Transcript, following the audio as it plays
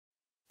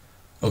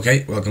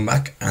Okay, welcome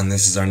back, and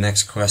this is our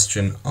next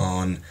question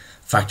on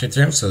factor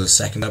theorem. So the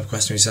second type of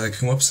question we said that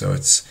come up. So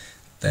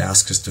they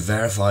ask us to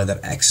verify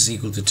that x is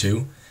equal to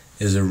 2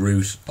 is a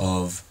root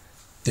of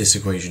this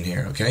equation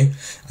here, okay?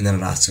 And then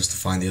it asks us to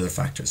find the other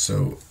factors.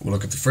 So we'll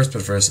look at the first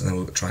bit first, and then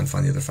we'll try and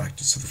find the other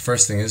factors. So the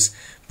first thing is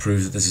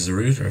prove that this is a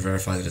root, or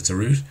verify that it's a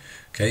root.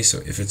 Okay, so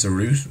if it's a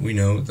root, we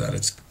know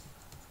that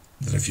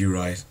if you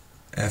write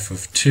f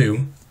of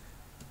 2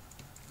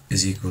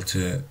 is equal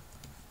to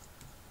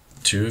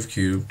 2 of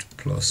cubed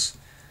plus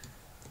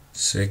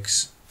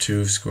 6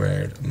 2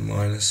 squared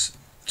minus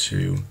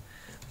 2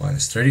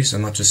 minus 30. So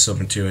I'm not just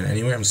subbing 2 in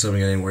anywhere, I'm subbing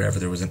it in wherever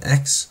there was an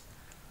x.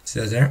 See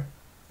that there?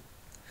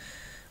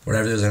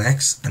 Wherever there's an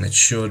x, and it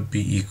should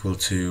be equal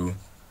to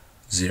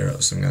 0.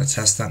 So I'm going to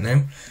test that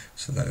now.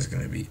 So that is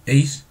going to be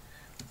 8.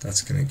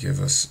 That's going to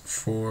give us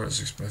 4.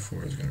 6 by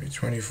 4 is going to be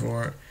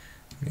 24.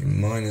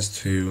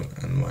 Minus 2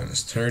 and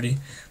minus 30.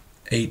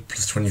 8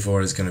 plus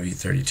 24 is going to be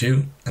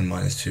 32, and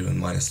minus 2 and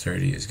minus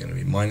 30 is going to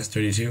be minus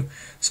 32.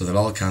 So they'll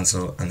all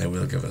cancel, and they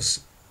will give us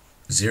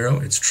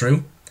 0. It's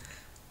true.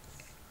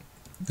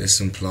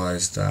 This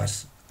implies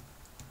that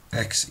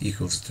x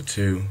equals to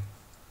 2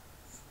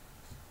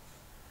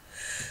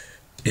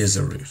 is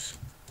a root.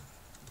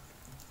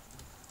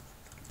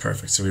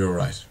 Perfect, so we were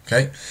right.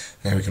 Okay,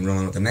 now we can run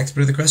on with the next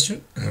bit of the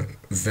question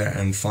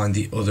and find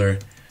the other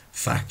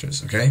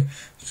factors. Okay,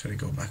 so we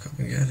go back up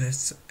and get it.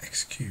 It's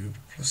x cubed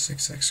plus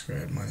 6x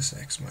squared minus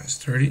x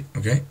minus 30.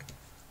 Okay,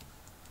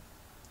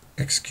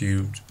 x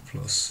cubed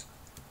plus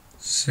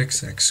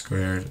 6x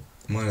squared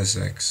minus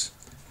x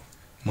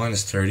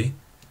minus 30.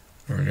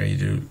 We're going to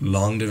do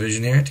long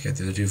division here to get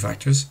the other two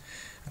factors.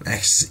 And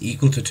x is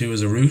equal to 2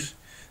 as a root,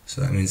 so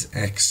that means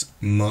x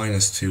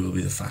minus 2 will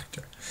be the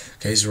factor.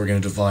 Okay, so we're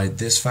going to divide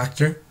this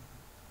factor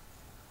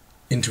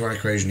into our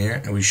equation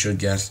here, and we should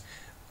get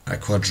a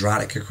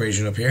quadratic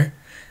equation up here,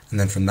 and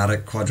then from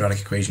that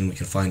quadratic equation we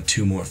can find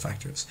two more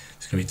factors.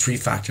 It's going to be 3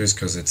 factors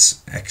because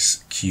it's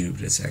x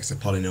cubed, it's a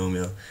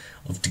polynomial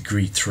of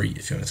degree 3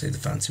 if you want to say the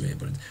fancy way,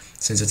 but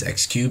since it's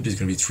x cubed, there's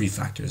going to be 3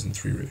 factors and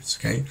 3 roots.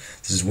 Okay,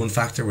 this is one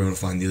factor, we're going to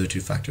find the other 2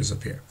 factors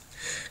up here.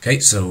 Okay,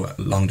 so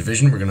long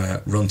division, we're going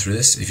to run through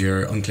this. If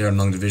you're unclear on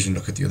long division,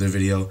 look at the other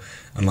video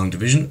on long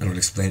division and we'll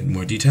explain it in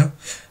more detail.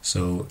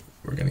 So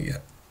we're going to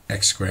get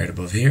x squared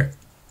above here,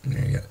 and we're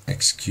going to get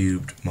x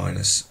cubed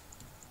minus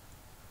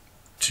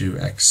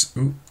 2x,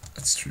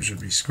 that should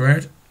be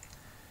squared.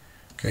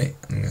 Okay,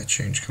 I'm going to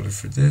change color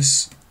for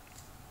this,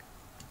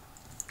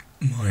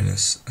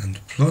 minus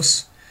and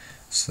plus,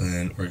 so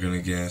then we're going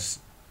to get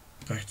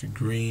back to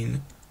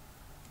green,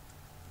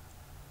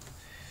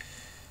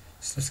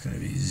 so that's going to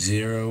be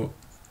 0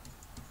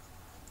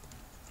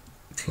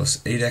 plus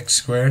 8x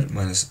squared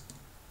minus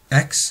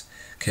x.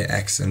 Okay,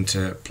 x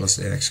into plus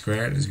 8x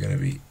squared is going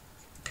to be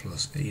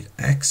plus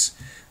 8x.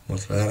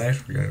 Multiply that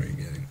out, we're going to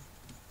be getting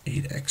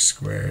 8x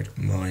squared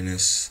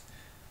minus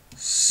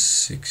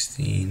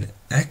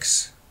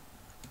 16x.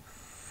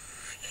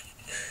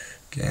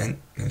 Again,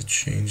 I'm going to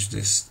change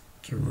this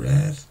to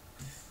red.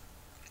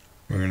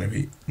 We're going to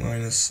be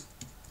minus,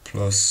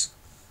 plus,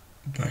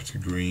 back to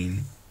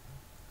green.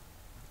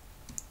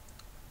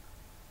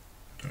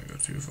 Don't go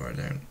too far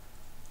down.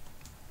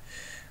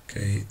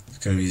 Okay, it's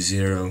going to be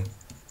 0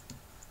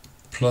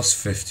 plus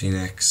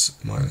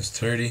 15x minus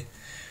 30.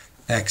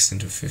 X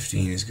into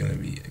 15 is going to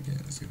be,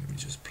 again, it's going to be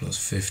just plus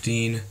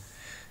 15.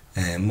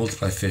 And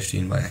multiply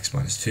 15 by x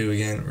minus 2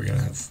 again. We're going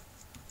to have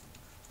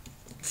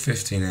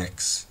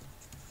 15x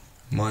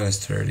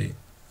minus 30.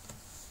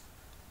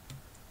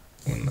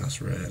 One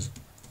last red.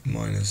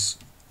 Minus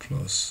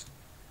plus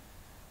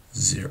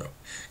 0.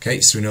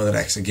 Okay, so we know that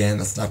x again,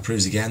 that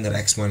proves again that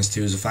x minus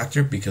 2 is a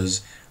factor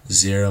because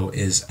 0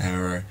 is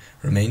our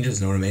remainder,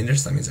 there's no remainder,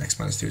 so that means x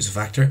minus 2 is a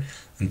factor.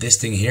 And this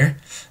thing here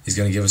is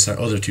going to give us our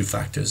other 2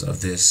 factors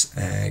of this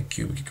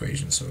cubic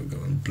equation. So we'll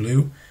go in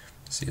blue.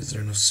 See, is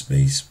there enough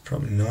space?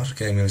 Probably not.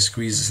 Okay, I'm going to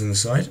squeeze this in the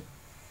side.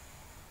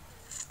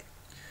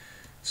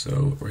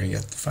 So we're going to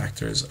get the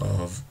factors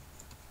of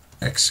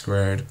x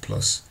squared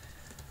plus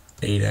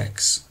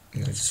 8x.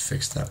 I'm going to just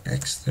fix that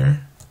x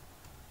there.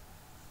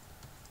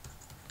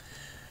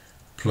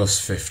 Plus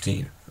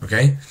 15.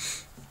 Okay?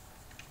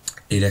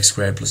 8x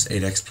squared plus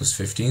 8x plus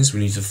 15. So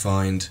we need to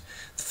find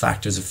the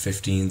factors of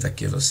 15 that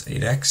give us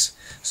 8x.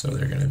 So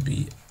they're going to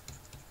be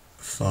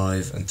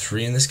 5 and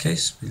 3 in this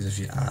case, because if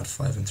you add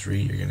 5 and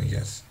 3 you're going to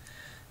get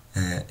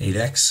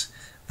 8x,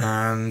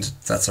 and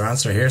that's our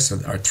answer here. So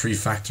our 3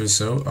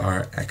 factors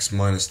are x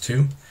minus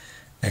 2,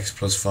 x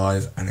plus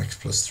 5 and x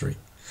plus 3.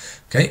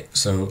 Okay,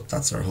 so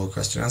that's our whole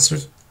question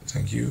answered.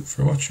 Thank you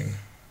for watching.